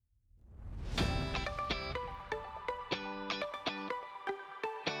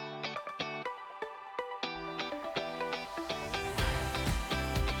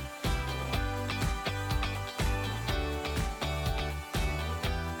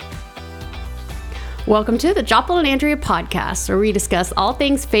Welcome to the Joplin Andrea podcast, where we discuss all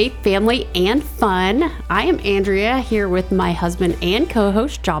things faith, family, and fun. I am Andrea, here with my husband and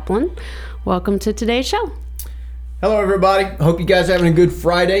co-host, Joplin. Welcome to today's show. Hello, everybody. Hope you guys are having a good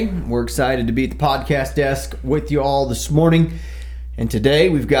Friday. We're excited to be at the podcast desk with you all this morning. And today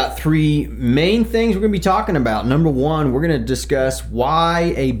we've got three main things we're going to be talking about. Number one, we're going to discuss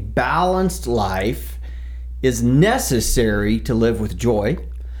why a balanced life is necessary to live with joy.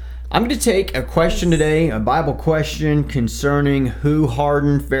 I'm going to take a question today, a Bible question concerning who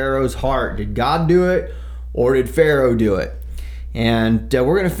hardened Pharaoh's heart. Did God do it or did Pharaoh do it? And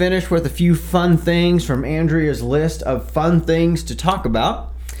we're going to finish with a few fun things from Andrea's list of fun things to talk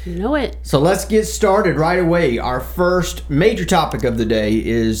about. You know it. So let's get started right away. Our first major topic of the day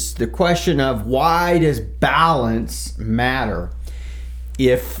is the question of why does balance matter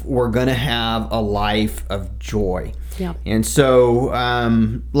if we're going to have a life of joy? Yeah. And so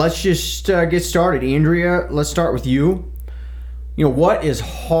let's just get started. Andrea, let's start with you. You know, what is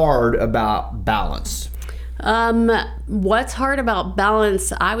hard about balance? What's hard about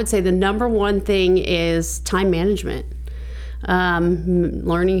balance? I would say the number one thing is time management.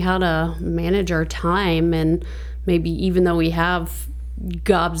 Learning how to manage our time, and maybe even though we have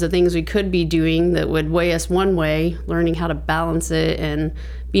gobs of things we could be doing that would weigh us one way, learning how to balance it and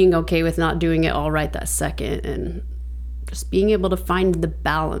being okay with not doing it all right that second, and just being able to find the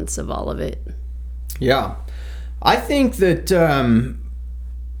balance of all of it. Yeah. I think that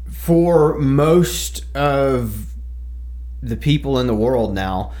for most of the people in the world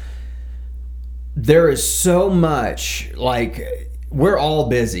now, there is so much, like, we're all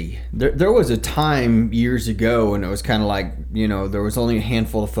busy. There was a time years ago when it was kind of like, you know, there was only a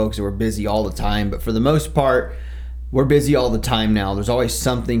handful of folks that were busy all the time. But for the most part, we're busy all the time now. There's always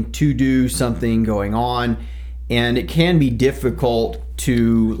something to do, something going on. And it can be difficult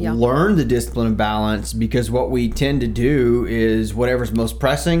to learn the discipline of balance, because what we tend to do is whatever's most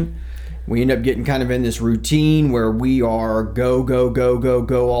pressing. We end up getting kind of in this routine where we are go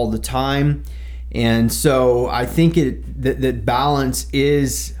all the time. And so I think that balance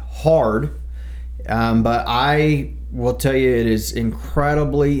is hard, but I will tell you it is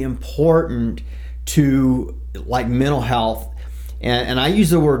incredibly important to, like, mental health. And I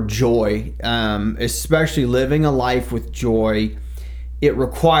use the word joy, especially living a life with joy. It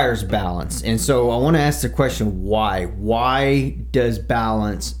requires balance. And so I want to ask the question, why? Why does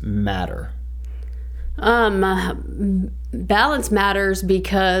balance matter? Balance matters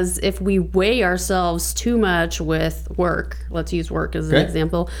because if we weigh ourselves too much with work, let's use work as an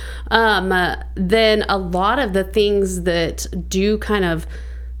example, then a lot of the things that do kind of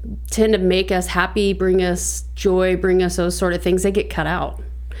tend to make us happy, bring us joy, bring us those sort of things, they get cut out.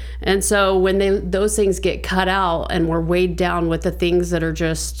 And so when those things get cut out and we're weighed down with the things that are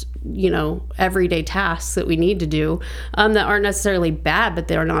just, you know, everyday tasks that we need to do, that aren't necessarily bad, but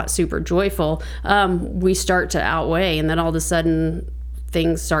they're not super joyful, we start to outweigh, and then all of a sudden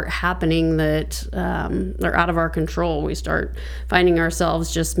things start happening that are out of our control. We start finding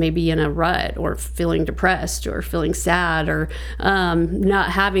ourselves just maybe in a rut, or feeling depressed, or feeling sad, or not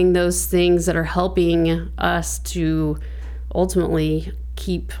having those things that are helping us to ultimately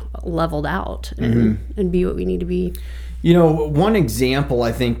keep leveled out and be what we need to be. You know, one example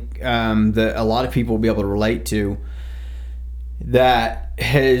I think that a lot of people will be able to relate to that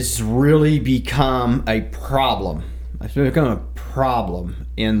has really become a problem. It's become a problem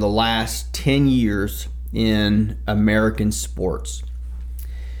in the last 10 years in American sports.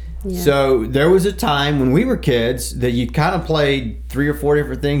 Yeah. So there was a time when we were kids that you kind of played 3 or 4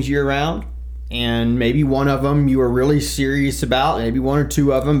 different things year round, and maybe one of them you were really serious about, maybe 1 or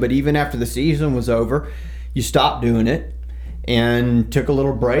 2 of them, but even after the season was over, you stopped doing it and took a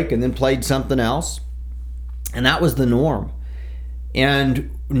little break and then played something else. And that was the norm.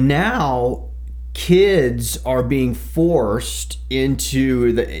 And now kids are being forced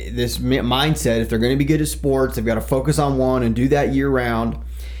into this mindset. If they're going to be good at sports, they've got to focus on one and do that year round.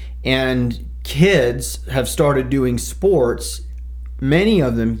 And kids have started doing sports, many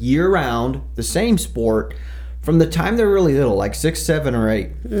of them year round, the same sport, from the time they're really little, like 6, 7, or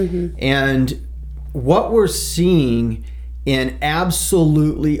 8. Mm-hmm. And what we're seeing in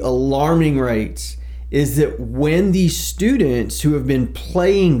absolutely alarming rates is that when these students who have been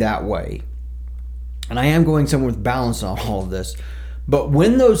playing that way, and I am going somewhere with balance on all of this, but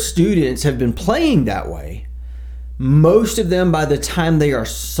when those students have been playing that way, most of them, by the time they are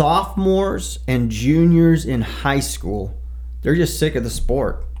sophomores and juniors in high school, they're just sick of the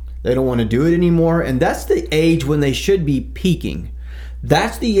sport. They don't want to do it anymore. And that's the age when they should be peaking.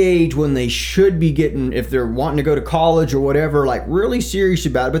 That's the age when they should be getting, if they're wanting to go to college or whatever, like really serious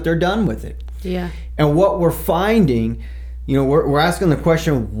about it, but they're done with it. Yeah. And what we're finding, we're asking the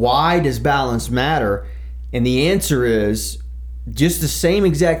question, why does balance matter? And the answer is just the same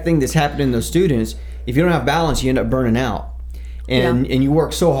exact thing that's happening in those students. If you don't have balance, you end up burning out. And you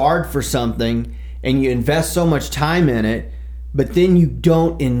work so hard for something and you invest so much time in it, but then you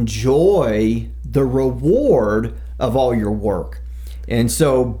don't enjoy the reward of all your work. And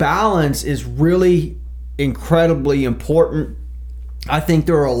so balance is really incredibly important. I think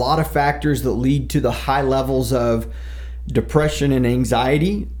there are a lot of factors that lead to the high levels of depression and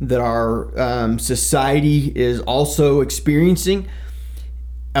anxiety that our society is also experiencing.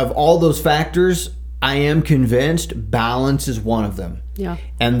 Of all those factors, I am convinced balance is one of them. Yeah.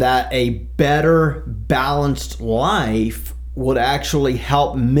 And that a better balanced life would actually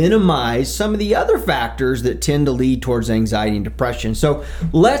help minimize some of the other factors that tend to lead towards anxiety and depression. So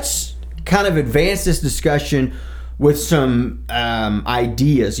let's kind of advance this discussion with some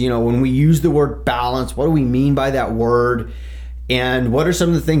ideas. When we use the word balance, what do we mean by that word? And what are some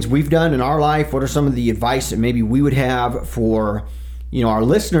of the things we've done in our life? What are some of the advice that maybe we would have for, our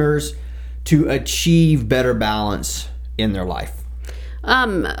listeners to achieve better balance in their life?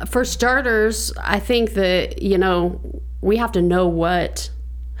 For starters, I think that, we have to know what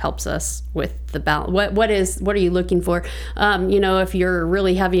helps us with the balance. What are you looking for? If you're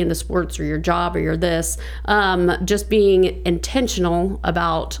really heavy into sports or your job or you're this, just being intentional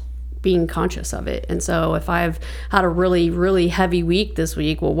about being conscious of it. And so if I've had a really, really heavy week this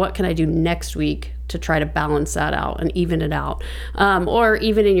week, well, what can I do next week to try to balance that out and even it out? Or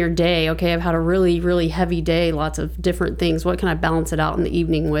even in your day, okay, I've had a really, really heavy day, lots of different things. What can I balance it out in the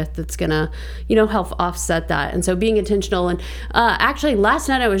evening with that's gonna, help offset that? And so being intentional. And actually last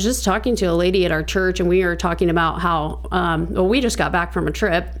night I was just talking to a lady at our church, and we were talking about how, we just got back from a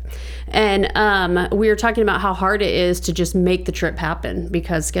trip, and we were talking about how hard it is to just make the trip happen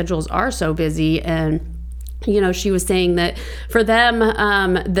because schedules are so busy. And she was saying that for them,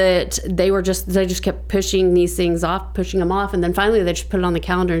 that they just kept pushing these things off, pushing them off. And then finally they just put it on the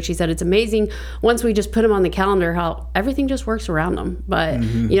calendar. And she said, it's amazing once we just put them on the calendar, how everything just works around them. But,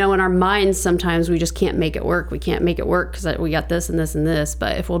 in our minds, sometimes we just can't make it work. We can't make it work because we got this and this and this.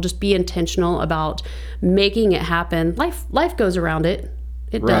 But if we'll just be intentional about making it happen, life goes around it.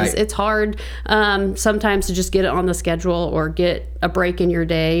 It does. Right. It's hard sometimes to just get it on the schedule or get a break in your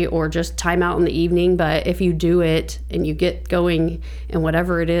day or just time out in the evening. But if you do it and you get going in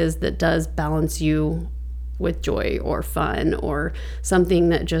whatever it is that does balance you with joy or fun or something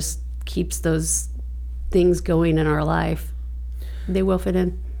that just keeps those things going in our life, they will fit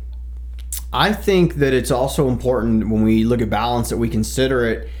in. I think that it's also important when we look at balance that we consider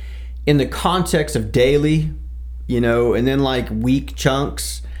it in the context of daily, and then like week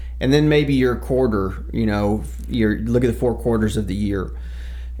chunks, and then maybe your quarter, look at the 4 quarters of the year.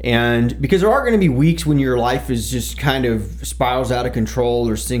 And because there are going to be weeks when your life is just kind of spirals out of control.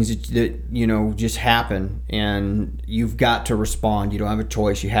 There's things that just happen and you've got to respond. You don't have a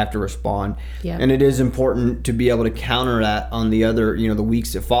choice. You have to respond. Yeah. And it is important to be able to counter that on the other, the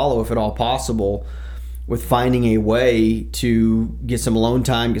weeks that follow, if at all possible, with finding a way to get some alone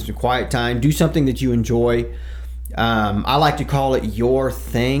time, get some quiet time, do something that you enjoy. I like to call it your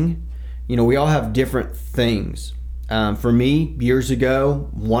thing. We all have different things. For me, years ago,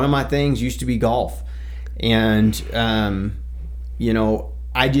 one of my things used to be golf. And, I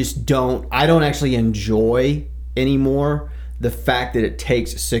don't actually enjoy anymore the fact that it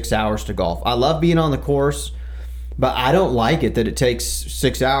takes 6 hours to golf. I love being on the course, but I don't like it that it takes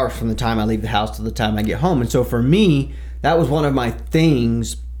 6 hours from the time I leave the house to the time I get home. And so for me, that was one of my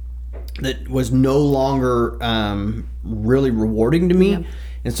things that was no longer really rewarding to me. Yeah.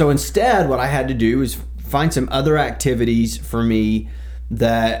 And so instead, what I had to do is find some other activities for me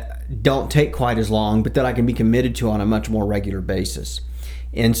that don't take quite as long, but that I can be committed to on a much more regular basis.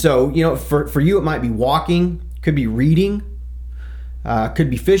 And so, for you, it might be walking, could be reading, could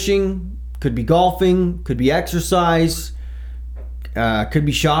be fishing, could be golfing, could be exercise, could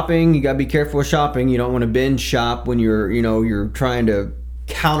be shopping. You got to be careful with shopping. You don't want to binge shop when you're trying to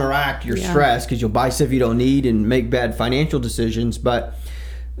counteract your stress, because you'll buy stuff you don't need and make bad financial decisions. But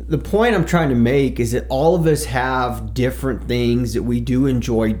the point I'm trying to make is that all of us have different things that we do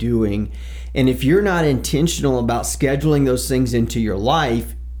enjoy doing. And if you're not intentional about scheduling those things into your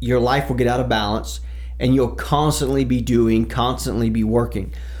life will get out of balance and you'll constantly be doing, constantly be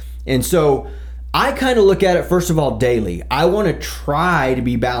working. And so I kind of look at it, first of all, daily. I want to try to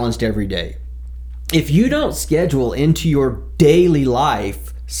be balanced every day. If you don't schedule into your daily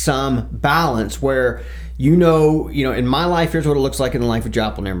life some balance where in my life, here's what it looks like in the life of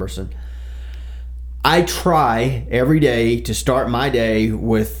Joplin Andrea. I try every day to start my day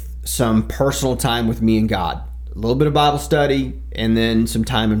with some personal time with me and God, a little bit of Bible study, and then some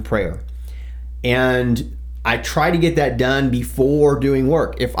time in prayer. And I try to get that done before doing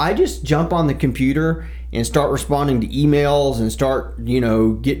work. If I just jump on the computer and start responding to emails and start,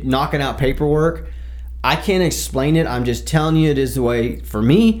 knocking out paperwork, I can't explain it. I'm just telling you it is the way for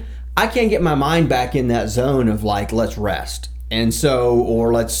me. I can't get my mind back in that zone of like, let's rest. And so,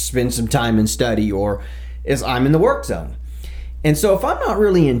 or let's spend some time in study, or I'm in the work zone. And so if I'm not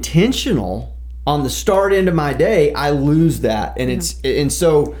really intentional on the start end of my day, I lose that. And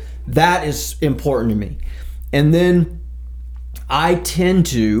so that is important to me. And then I tend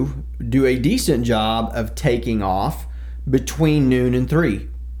to do a decent job of taking off between noon and 3.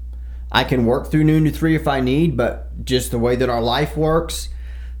 I can work through noon to 3 if I need, but just the way that our life works,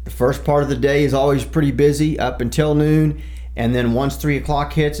 the first part of the day is always pretty busy up until noon. And then once 3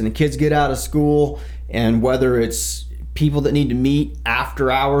 o'clock hits and the kids get out of school, and whether it's people that need to meet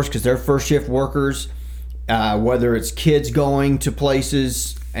after hours because they're first shift workers, whether it's kids going to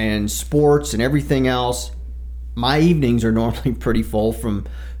places and sports and everything else, my evenings are normally pretty full from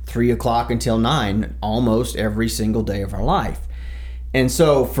 3 o'clock until 9 almost every single day of our life. And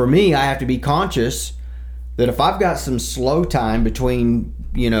so for me, I have to be conscious that if I've got some slow time between,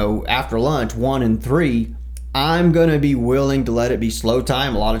 after lunch, 1 and 3, I'm going to be willing to let it be slow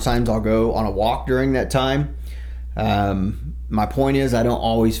time. A lot of times I'll go on a walk during that time. My point is I don't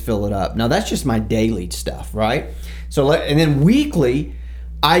always fill it up. Now that's just my daily stuff, right? And then weekly,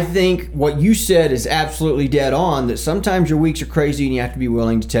 I think what you said is absolutely dead on, that sometimes your weeks are crazy and you have to be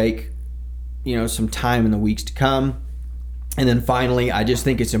willing to take, some time in the weeks to come. And then finally, I just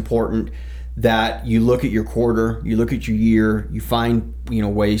think it's important that you look at your quarter, you look at your year, you find,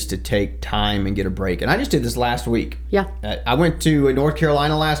 ways to take time and get a break. And I just did this last week. Yeah. I went to North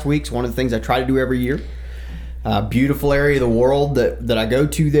Carolina last week. It's one of the things I try to do every year. Beautiful area of the world that I go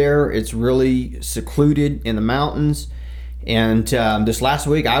to there. It's really secluded in the mountains. And this last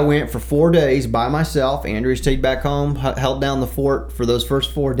week, I went for 4 days by myself. Andrea stayed back home, held down the fort for those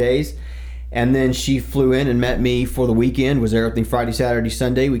first 4 days. And then she flew in and met me for the weekend, was there everything Friday, Saturday,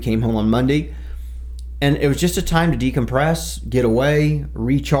 Sunday. We came home on Monday. And it was just a time to decompress, get away,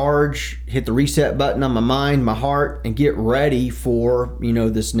 recharge, hit the reset button on my mind, my heart, and get ready for,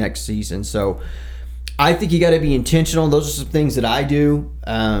 this next season. So I think you got to be intentional. Those are some things that I do.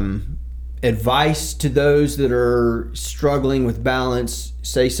 Advice to those that are struggling with balance.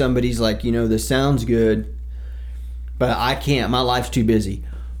 Say somebody's like, this sounds good, but I can't. My life's too busy.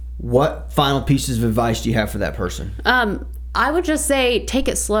 What final pieces of advice do you have for that person? I would just say take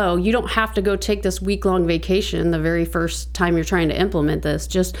it slow. You don't have to go take this week-long vacation the very first time you're trying to implement this.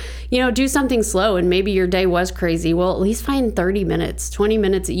 Just, do something slow, and maybe your day was crazy. Well, at least find 30 minutes, 20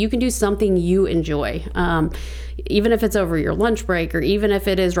 minutes. You can do something you enjoy. Even if it's over your lunch break, or even if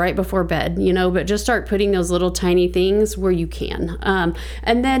it is right before bed, but just start putting those little tiny things where you can.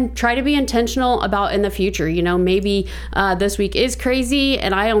 And then try to be intentional about in the future. Maybe this week is crazy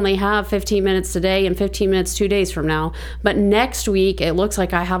and I only have 15 minutes today and 15 minutes 2 days from now. But next week, it looks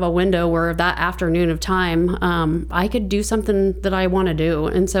like I have a window where that afternoon of time, I could do something that I want to do.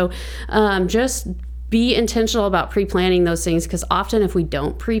 And so just be intentional about pre-planning those things, because often if we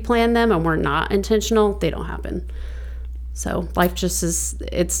don't pre-plan them and we're not intentional, they don't happen. So life just is,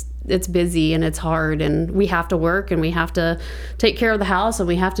 it's busy and it's hard, and we have to work and we have to take care of the house and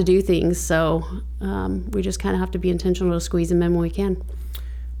we have to do things. So we just kind of have to be intentional to squeeze them in when we can.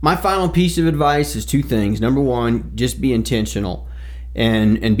 My final piece of advice is 2 things. Number 1, just be intentional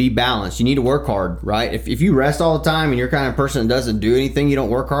and be balanced. You need to work hard, right? If you rest all the time and you're the kind of person that doesn't do anything, you don't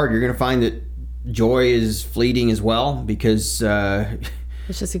work hard, you're going to find that joy is fleeting as well, because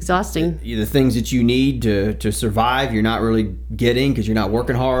it's just exhausting. The things that you need to survive, you're not really getting, because you're not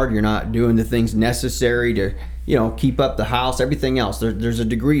working hard, you're not doing the things necessary to keep up the house, everything else. There's a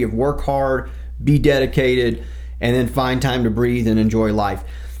degree of work hard, be dedicated, and then find time to breathe and enjoy life.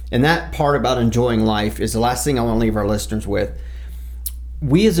 And that part about enjoying life is the last thing I want to leave our listeners with.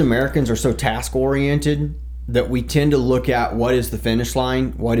 We as Americans are so task oriented that we tend to look at what is the finish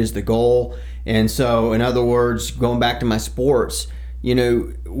line, what is the goal. And so, in other words, going back to my sports,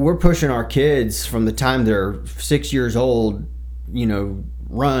 we're pushing our kids from the time they're 6 years old,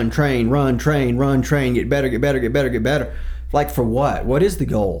 run, train, get better. Like, for what? What is the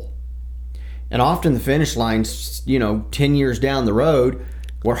goal? And often the finish line's, 10 years down the road.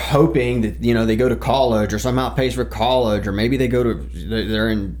 We're hoping that, they go to college or somehow pays for college, or maybe they're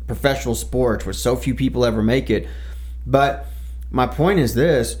in professional sports where so few people ever make it. But my point is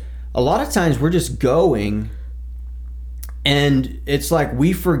this: a lot of times we're just going, and it's like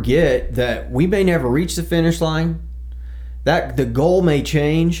we forget that we may never reach the finish line, that the goal may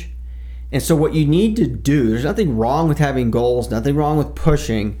change, And so what you need to do, there's nothing wrong with having goals, nothing wrong with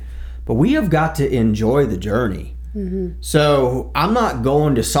pushing, but we have got to enjoy the journey. Mm-hmm. So I'm not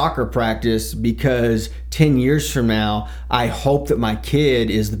going to soccer practice because 10 years from now, I hope that my kid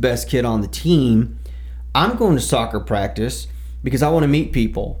is the best kid on the team. I'm going to soccer practice because I want to meet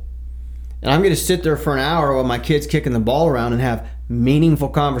people. And I'm going to sit there for an hour while my kid's kicking the ball around and have meaningful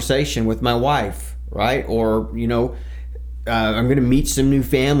conversation with my wife, right? Or, I'm going to meet some new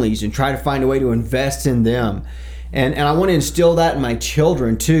families and try to find a way to invest in them. And I want to instill that in my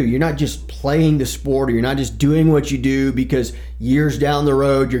children too. You're not just playing the sport, or you're not just doing what you do because years down the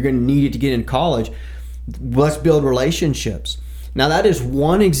road you're going to need it to get in college. Let's build relationships. Now that is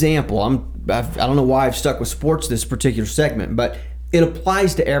one example. I don't know why I've stuck with sports this particular segment, but it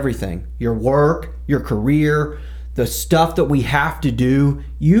applies to everything. Your work, your career, the stuff that we have to do.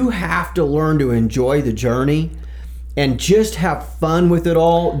 You have to learn to enjoy the journey and just have fun with it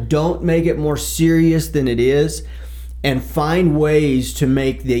all. Don't make it more serious than it is, and find ways to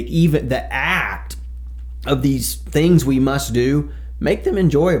make the act of these things we must do, make them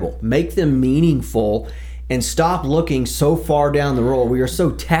enjoyable, make them meaningful, and stop looking so far down the road. We are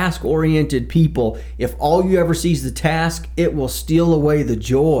so task-oriented people. If all you ever see is the task, it will steal away the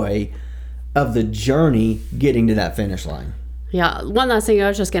joy of the journey getting to that finish line. Yeah, one last thing I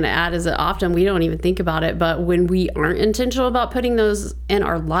was just going to add is that often we don't even think about it, but when we aren't intentional about putting those in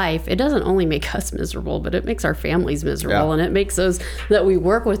our life, it doesn't only make us miserable, but it makes our families miserable, and it makes those that we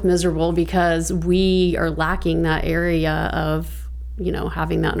work with miserable because we are lacking that area of,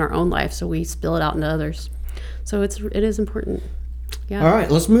 having that in our own life, so we spill it out into others. So it is important. Yeah. All right,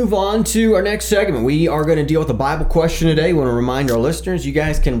 let's move on to our next segment. We are going to deal with a Bible question today. We want to remind our listeners, you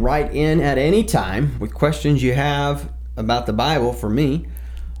guys can write in at any time with questions you have about the Bible for me,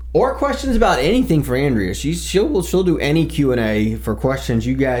 or questions about anything for Andrea. She'll do any Q&A for questions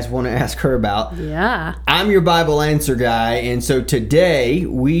you guys want to ask her about. Yeah. I'm your Bible answer guy, and so today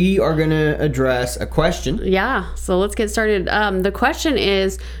we are going to address a question. Yeah, so let's get started. The question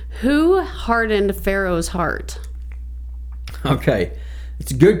is, who hardened Pharaoh's heart? Okay,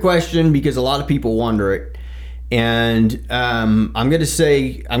 it's a good question because a lot of people wonder it, and I'm going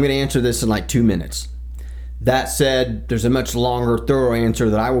to answer this in like 2 minutes. That said, there's a much longer, thorough answer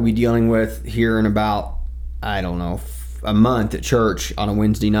that I will be dealing with here in about, a month at church on a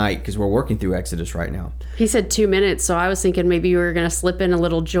Wednesday night, because we're working through Exodus right now. He said 2 minutes, so I was thinking maybe you were going to slip in a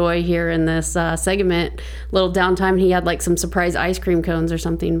little joy here in this segment, little downtime. He had like some surprise ice cream cones or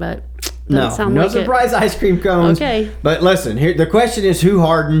something, but no surprise ice cream cones. Okay. But listen, here the question is, who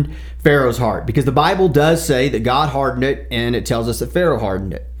hardened Pharaoh's heart? Because the Bible does say that God hardened it, and it tells us that Pharaoh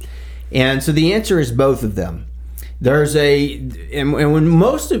hardened it. And so the answer is both of them. There's when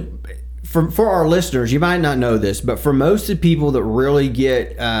most of, for our listeners, you might not know this, but for most of the people that really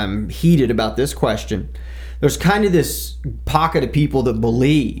get heated about this question, there's kind of this pocket of people that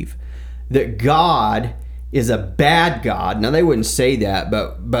believe that God is a bad God. Now, they wouldn't say that,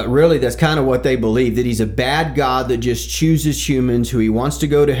 but really that's kind of what they believe, that he's a bad God that just chooses humans who he wants to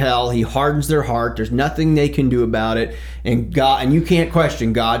go to hell. He hardens their heart. There's nothing they can do about it. And you can't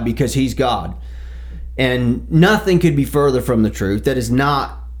question God because he's God. And nothing could be further from the truth. That is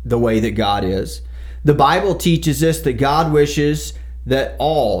not the way that God is. The Bible teaches us that God wishes that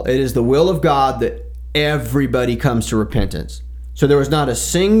it is the will of God that everybody comes to repentance. So there was not a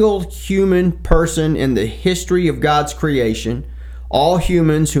single human person in the history of God's creation, all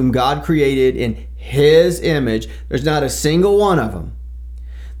humans whom God created in his image, there's not a single one of them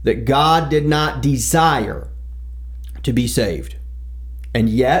that God did not desire to be saved. And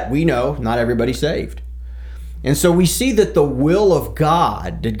yet we know not everybody's saved. And so we see that the will of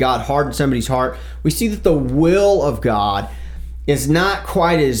God, did God harden somebody's heart? We see that the will of God is not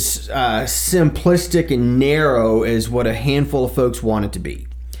quite as simplistic and narrow as what a handful of folks want it to be.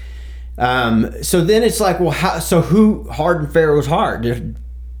 So then it's like, well, who hardened Pharaoh's heart? Did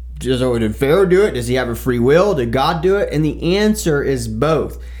Pharaoh do it? Does he have a free will? Did God do it? And the answer is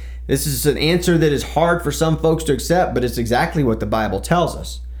both. This is an answer that is hard for some folks to accept, but it's exactly what the Bible tells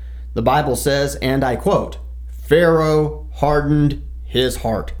us. The Bible says, and I quote, Pharaoh hardened his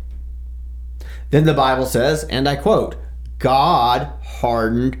heart. Then the Bible says, and I quote, God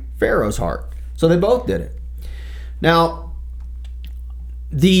hardened Pharaoh's heart. So they both did it. Now,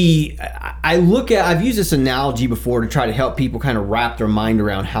 I've used this analogy before to try to help people kind of wrap their mind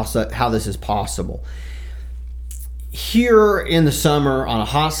around how this is possible. Here in the summer, on a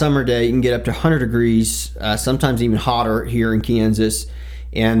hot summer day, you can get up to 100 degrees, sometimes even hotter here in Kansas,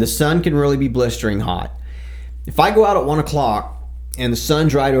 and the sun can really be blistering hot. If I go out at 1 o'clock and the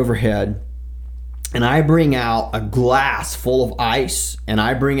sun's right overhead, and I bring out a glass full of ice, and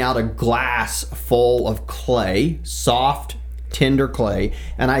I bring out a glass full of clay, soft, tender clay,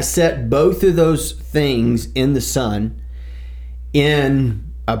 and I set both of those things in the sun,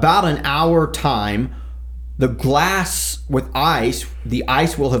 in about an hour time, the glass with ice, the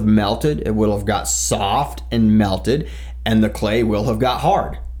ice will have melted, it will have got soft and melted, and the clay will have got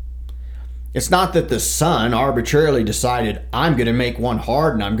hard. It's not that the sun arbitrarily decided, I'm going to make one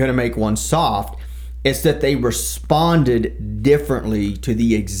hard and I'm going to make one soft. It's that they responded differently to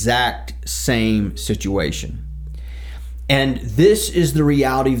the exact same situation. And this is the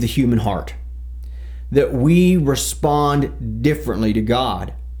reality of the human heart, that we respond differently to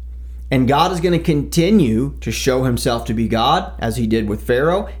God. And God is going to continue to show himself to be God, as he did with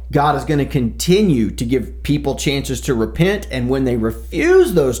Pharaoh. God is going to continue to give people chances to repent. And when they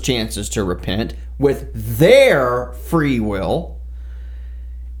refuse those chances to repent with their free will,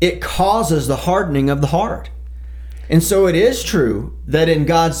 it causes the hardening of the heart. And so it is true that in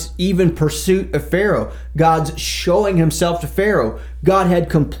God's even pursuit of Pharaoh, God's showing himself to Pharaoh, God had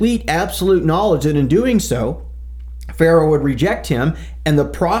complete, absolute knowledge that in doing so, Pharaoh would reject him, and the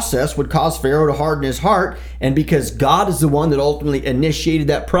process would cause Pharaoh to harden his heart. And because God is the one that ultimately initiated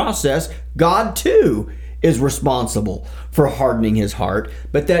that process, God too is responsible for hardening his heart.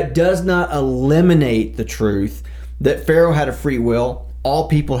 But that does not eliminate the truth that Pharaoh had a free will. All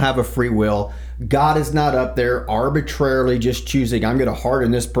people have a free will. God is not up there arbitrarily just choosing, I'm going to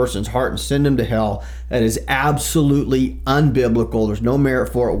harden this person's heart and send them to hell. That is absolutely unbiblical. There's no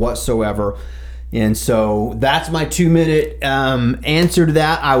merit for it whatsoever. And so that's my 2-minute answer to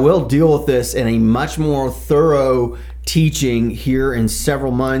that. I will deal with this in a much more thorough teaching here in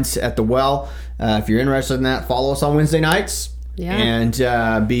several months at the Well. If you're interested in that, follow us on Wednesday nights. Yeah.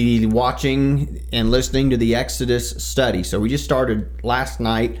 And be watching and listening to the Exodus study. So we just started last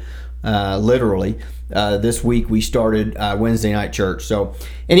night, literally. This week we started Wednesday night church. So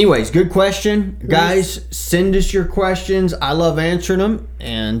anyways, good question. Guys, send us your questions. I love answering them.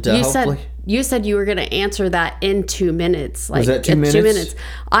 And hopefully... You said you were going to answer that in 2 minutes. Like, was that 2 minutes? 2 minutes.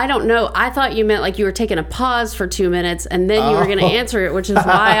 I don't know. I thought you meant like you were taking a pause for 2 minutes and then you were going to answer it, which is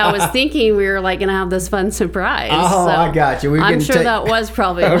why I was thinking we were like going to have this fun surprise. Oh, so I got you. I'm sure that was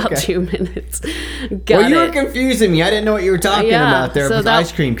probably about 2 minutes. Well, you were confusing me. I didn't know what you were talking about there with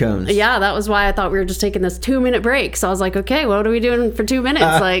ice cream cones. Yeah, that was why I thought we were just taking this 2-minute break. So I was like, okay, what are we doing for 2 minutes?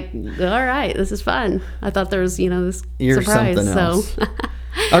 Like, all right, this is fun. I thought there was, this surprise. Something else. So.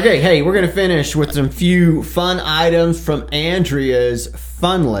 Okay, hey, we're going to finish with some few fun items from Andrea's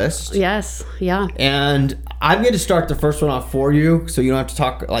fun list. Yes, yeah. And I'm going to start the first one off for you, so you don't have to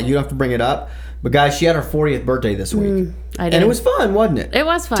talk, like you don't have to bring it up. But guys, she had her 40th birthday this week. I did. And it was fun, wasn't it? It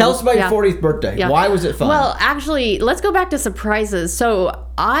was fun. Tell us about your 40th birthday. Yeah. Why was it fun? Well, actually, let's go back to surprises. So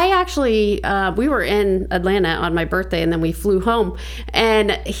I actually, we were in Atlanta on my birthday, and then we flew home.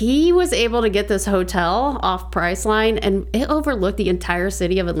 And he was able to get this hotel off Priceline, and it overlooked the entire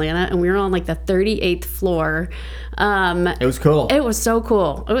city of Atlanta. And we were on like the 38th floor. It was cool. It was so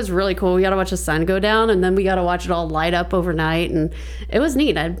cool. It was really cool. We got to watch the sun go down, and then we got to watch it all light up overnight. And it was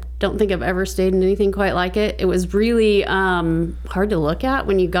neat. I don't think I've ever stayed in anything quite like it. It was really hard to look at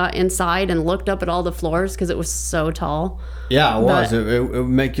when you got inside and looked up at all the floors because it was so tall. Yeah, it was. It would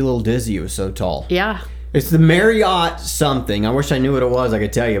make you a little dizzy. It was so tall. Yeah. It's the Marriott something. I wish I knew what it was. I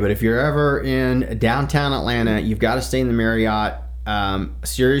could tell you. But if you're ever in downtown Atlanta, you've got to stay in the Marriott.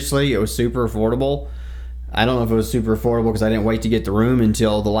 Seriously, it was super affordable. I don't know if it was super affordable because I didn't wait to get the room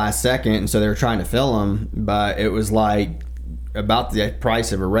until the last second, and so they were trying to fill them. But it was like about the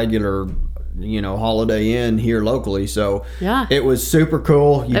price of a regular, Holiday Inn here locally. So yeah, it was super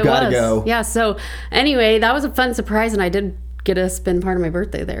cool. You got to go. Yeah. So anyway, that was a fun surprise, and I did get to spend part of my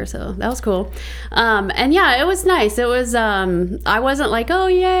birthday there, so that was cool. And yeah, it was nice. It was I wasn't like, oh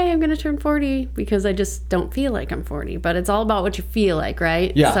yay, I'm gonna turn 40, because I just don't feel like I'm 40. But it's all about what you feel like,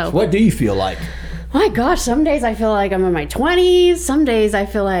 right? Yeah. So what do you feel like? My gosh, some days I feel like I'm in my 20s. Some days I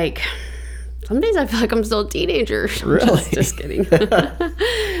feel like I'm still a teenager. Really? Just kidding.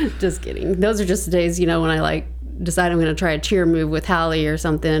 Just kidding. Those are just the days, when I like decide I'm going to try a cheer move with Hallie or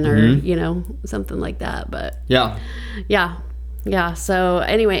something, or something like that. But yeah. So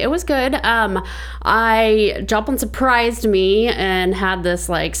anyway, it was good. Joplin surprised me and had this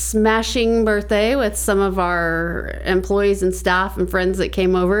like smashing birthday with some of our employees and staff and friends that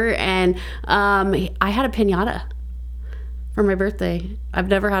came over, and I had a piñata for my birthday. I've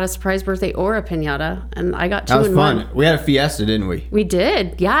never had a surprise birthday or a piñata, and I got two in one. That was fun. We had a fiesta, didn't we? We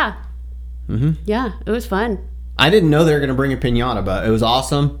did, yeah. Yeah, it was fun. I didn't know they were going to bring a piñata, but it was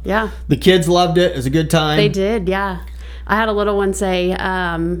awesome. Yeah. The kids loved it. It was a good time. They did, yeah. I had a little one say,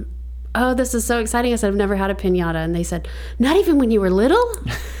 oh, this is so exciting. I said, I've never had a piñata. And they said, not even when you were little?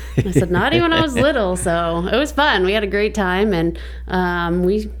 I said, not even when I was little. So it was fun. We had a great time, and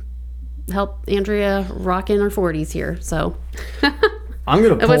we helped Andrea rock in her 40s here. So I'm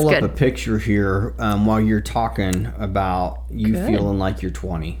going to pull up a picture here while you're talking about you feeling like you're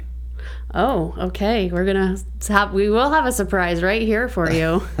 20. Oh, okay. We will have a surprise right here for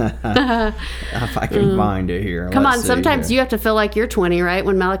you. If I can find it here. Come on, sometimes you have to feel like you're 20, right?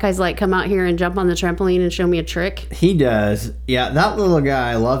 When Malachi's like, come out here and jump on the trampoline and show me a trick. He does. Yeah, that little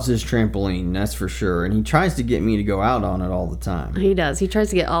guy loves his trampoline, that's for sure. And he tries to get me to go out on it all the time. He does. He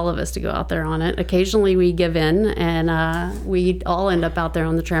tries to get all of us to go out there on it. Occasionally we give in, and we all end up out there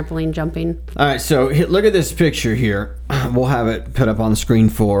on the trampoline jumping. All right, so look at this picture here. We'll have it put up on the screen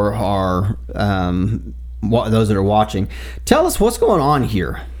for our those that are watching. Tell us what's going on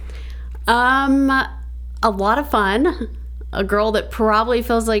here. A lot of fun. A girl that probably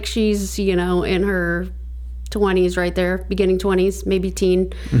feels like she's, in her 20s right there, beginning 20s, maybe teen.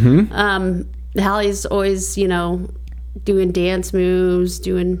 Mm-hmm. Hallie's always, doing dance moves,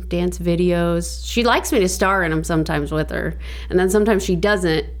 doing dance videos. She likes me to star in them sometimes with her, and then sometimes she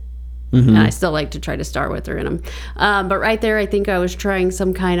doesn't. Mm-hmm. And I still like to try to star with her in them. But right there, I think I was trying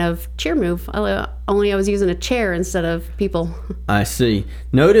some kind of cheer move. Only I was using a chair instead of people. I see.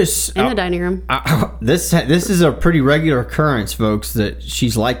 Notice in the dining room. This is a pretty regular occurrence, folks, that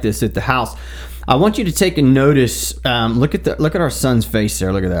she's like this at the house. I want you to take a notice. Look at our son's face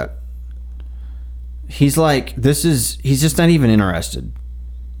there. Look at that. He's like, he's just not even interested. I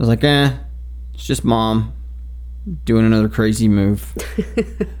was like, it's just mom doing another crazy move.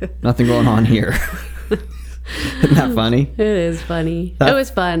 Nothing going on here. Isn't that funny? It is funny. It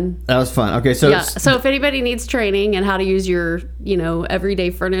was fun. That was fun. Okay, so yeah. So if anybody needs training and how to use your, everyday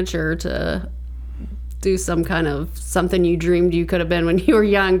furniture to do some kind of something you dreamed you could have been when you were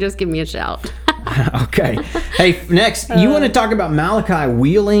young, just give me a shout. Okay. Hey, next, you want to talk about Malachi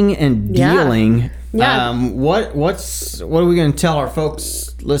wheeling and dealing? Yeah. What are we going to tell our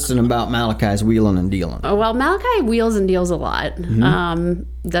folks listening about Malachi's wheeling and dealing? Oh, well, Malachi wheels and deals a lot.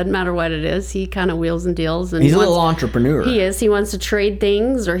 Mm-hmm. Doesn't matter what it is. He kind of wheels and deals. And he's a little entrepreneur. He is. He wants to trade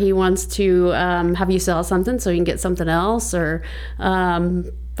things, or he wants to have you sell something so he can get something else, or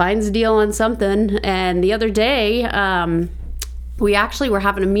finds a deal on something. And the other day, we actually were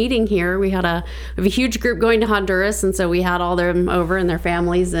having a meeting here. We have a huge group going to Honduras, and so we had all them over and their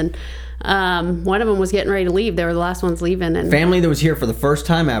families, and one of them was getting ready to leave. They were the last ones leaving. And family that was here for the first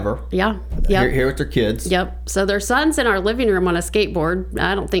time ever. Yeah. Yep. Here with their kids. Yep. So their son's in our living room on a skateboard.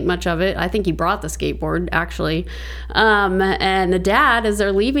 I don't think much of it. I think he brought the skateboard, actually. And the dad, as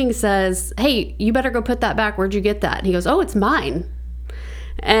they're leaving, says, hey, you better go put that back. Where'd you get that? And he goes, oh, it's mine.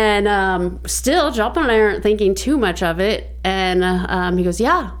 And still, Joplin and I aren't thinking too much of it. And he goes,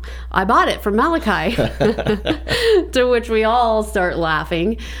 yeah, I bought it from Malachi. To which we all start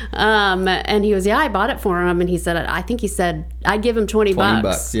laughing. And he goes, yeah, I bought it for him. And he said, I'd give him 20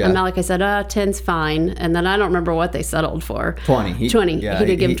 bucks. Yeah. And Malachi said, 10's fine. And then I don't remember what they settled for. 20. 20. Yeah, he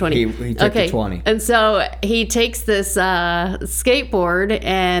did give him 20. He took the 20. And so he takes this skateboard,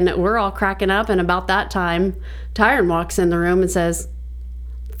 and we're all cracking up. And about that time, Tyron walks in the room and says,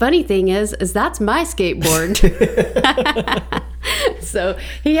 funny thing is that's my skateboard. So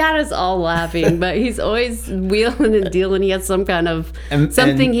he had us all laughing, but he's always wheeling and dealing. He has some kind of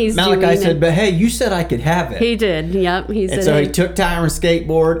something he's Malachi doing. Malachi said, but hey, you said I could have it. He did. Yep. He said. And so he took Tyron's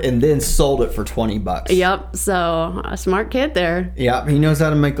skateboard and then sold it for $20. Yep. So a smart kid there. Yep. He knows how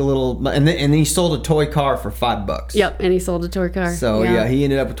to make a little, and then he sold a toy car for $5. Yep. And he sold a toy car. So yeah, he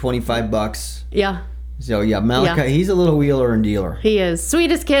ended up with $25. Yeah. So yeah, Malachi, he's a little wheeler and dealer. He is.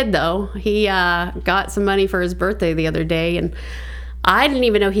 Sweetest kid though. He got some money for his birthday the other day, and I didn't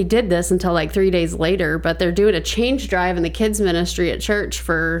even know he did this until like 3 days later, but they're doing a change drive in the kids ministry at church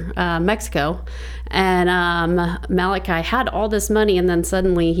for Mexico. And Malachi had all this money, and then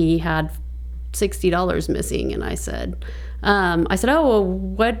suddenly he had $60 missing. And I said, oh, well,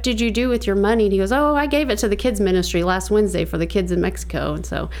 what did you do with your money? And he goes, oh, I gave it to the kids ministry last Wednesday for the kids in Mexico. And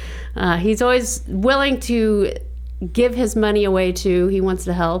so he's always willing to give his money away too. He wants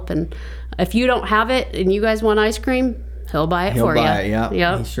to help. And if you don't have it and you guys want ice cream, he'll buy it for you. He'll buy it,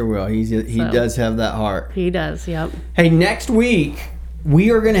 yep. He sure will. He does have that heart. He does, yep. Hey, next week,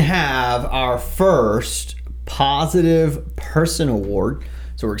 we are going to have our first Positive Person Award.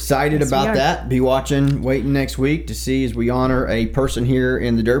 So we're excited about that. Be waiting next week to see as we honor a person here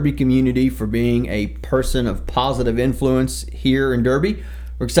in the Derby community for being a person of positive influence here in Derby.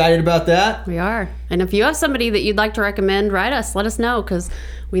 We're excited about that. We are. And if you have somebody that you'd like to recommend, write us. Let us know, because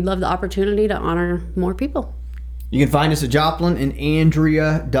we'd love the opportunity to honor more people. You can find us at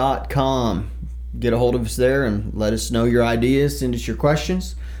joplinandandrea.com. Get a hold of us there and let us know your ideas. Send us your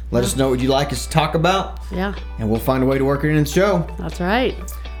questions. Let us know what you'd like us to talk about. Yeah. And we'll find a way to work it in the show. That's right.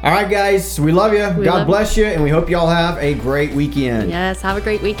 All right, guys. We love you. God bless you. And we hope you all have a great weekend. Yes. Have a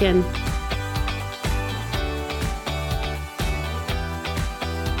great weekend.